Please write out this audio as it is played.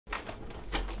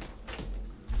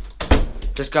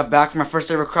Just got back from my first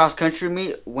ever cross country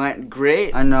meet. Went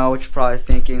great. I know what you're probably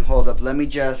thinking. Hold up, let me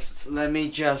just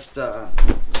alright,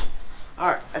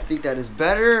 I think that is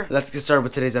better. Let's get started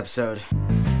with today's episode.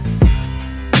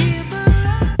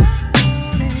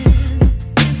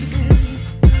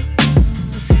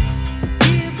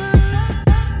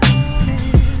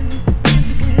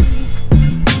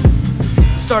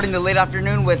 Starting the late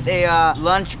afternoon with a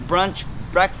lunch, brunch,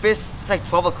 breakfast. It's like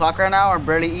 12 o'clock right now. I'm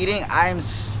barely eating. I'm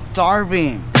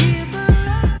starving.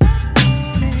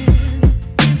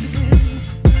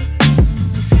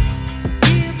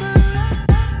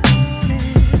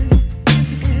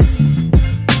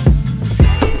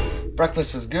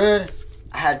 Breakfast was good.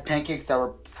 I had pancakes that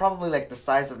were probably like the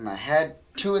size of my head.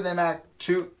 Two of them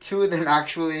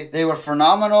actually. They were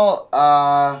phenomenal.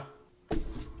 Oh,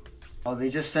 they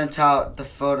just sent out the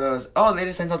photos. Oh, they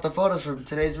just sent out the photos from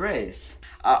today's race.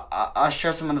 I'll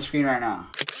share some on the screen right now.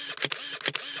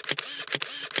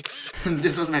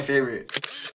 This was my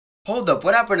favorite. Hold up,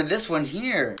 what happened to this one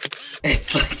here?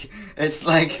 It's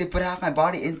like they put half my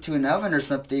body into an oven or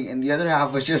something and the other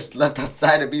half was just left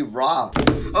outside to be raw.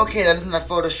 Okay, that is my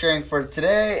photo sharing for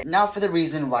today. Now for the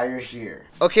reason why you're here.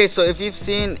 Okay, so if you've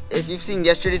seen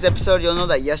yesterday's episode, you'll know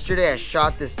that yesterday I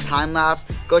shot this time lapse.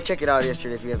 Go check it out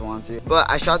yesterday if you guys want to. But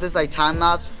I shot this like time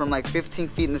lapse from like 15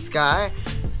 feet in the sky.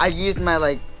 I used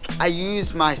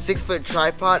my 6-foot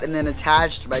tripod and then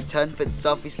attached my 10-foot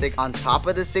selfie stick on top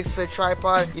of the 6-foot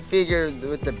tripod. You figure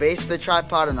with the base of the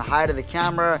tripod and the height of the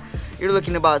camera, you're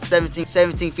looking about 17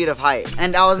 feet of height.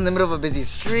 And I was in the middle of a busy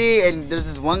street and there's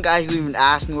this one guy who even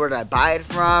asked me where did I buy it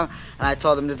from. And I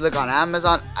told him just look on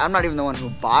Amazon. I'm not even the one who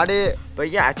bought it.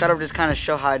 But yeah, I thought I would just kind of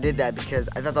show how I did that because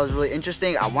I thought that was really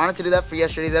interesting. I wanted to do that for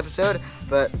yesterday's episode,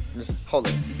 but just hold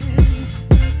it.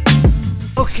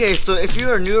 Okay, so if you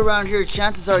are new around here,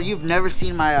 chances are you've never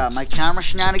seen my my camera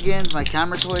shenanigans, my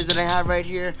camera toys that I have right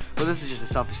here. Well, this is just a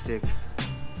selfie stick.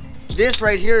 This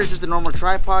right here is just a normal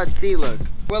tripod. See, look.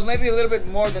 Well, maybe a little bit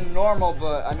more than normal,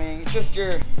 but I mean, it's just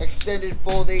your extended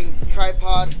folding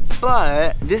tripod.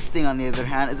 But this thing, on the other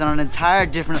hand, is on an entire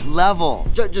different level.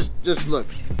 Just look.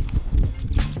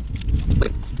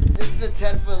 This is a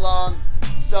 10-foot long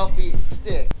selfie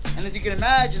stick. And as you can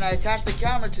imagine, I attached the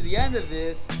camera to the end of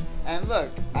this. And look,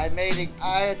 I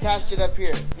attached it up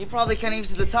here. You probably can't even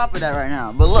see the top of that right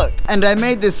now, but look. And I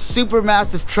made this super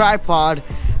massive tripod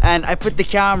and I put the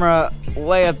camera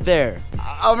way up there.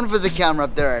 I'm gonna put the camera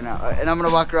up there right now and I'm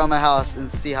gonna walk around my house and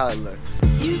see how it looks.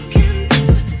 Look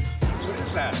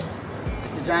at that.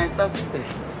 It's a giant selfie stick.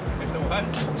 It's a what?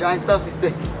 Giant selfie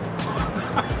stick.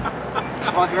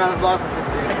 Walking around the block with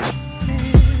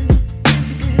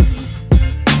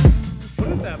this thing.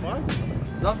 What is that, boss?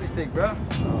 Selfie stick, bro.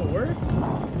 Oh, word?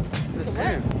 This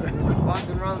thing.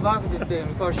 Walking around the block with this thing.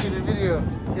 We call shooting a video.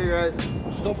 Here, guys.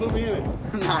 Just don't put me in it.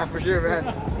 Nah, for sure, man.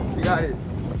 You got it.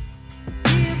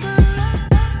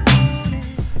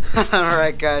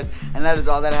 Alright, guys. And that is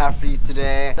all that I have for you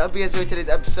today. I hope you guys enjoyed today's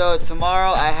episode.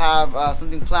 Tomorrow, I have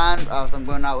something planned. So I'm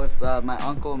going out with my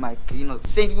uncle,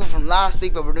 same people from last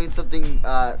week, but we're doing something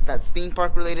that's theme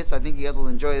park related. So I think you guys will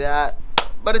enjoy that.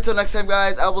 But until next time,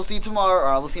 guys, I will see you tomorrow, or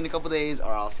I will see you in a couple days,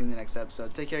 or I'll see you in the next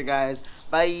episode. Take care, guys.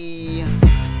 Bye.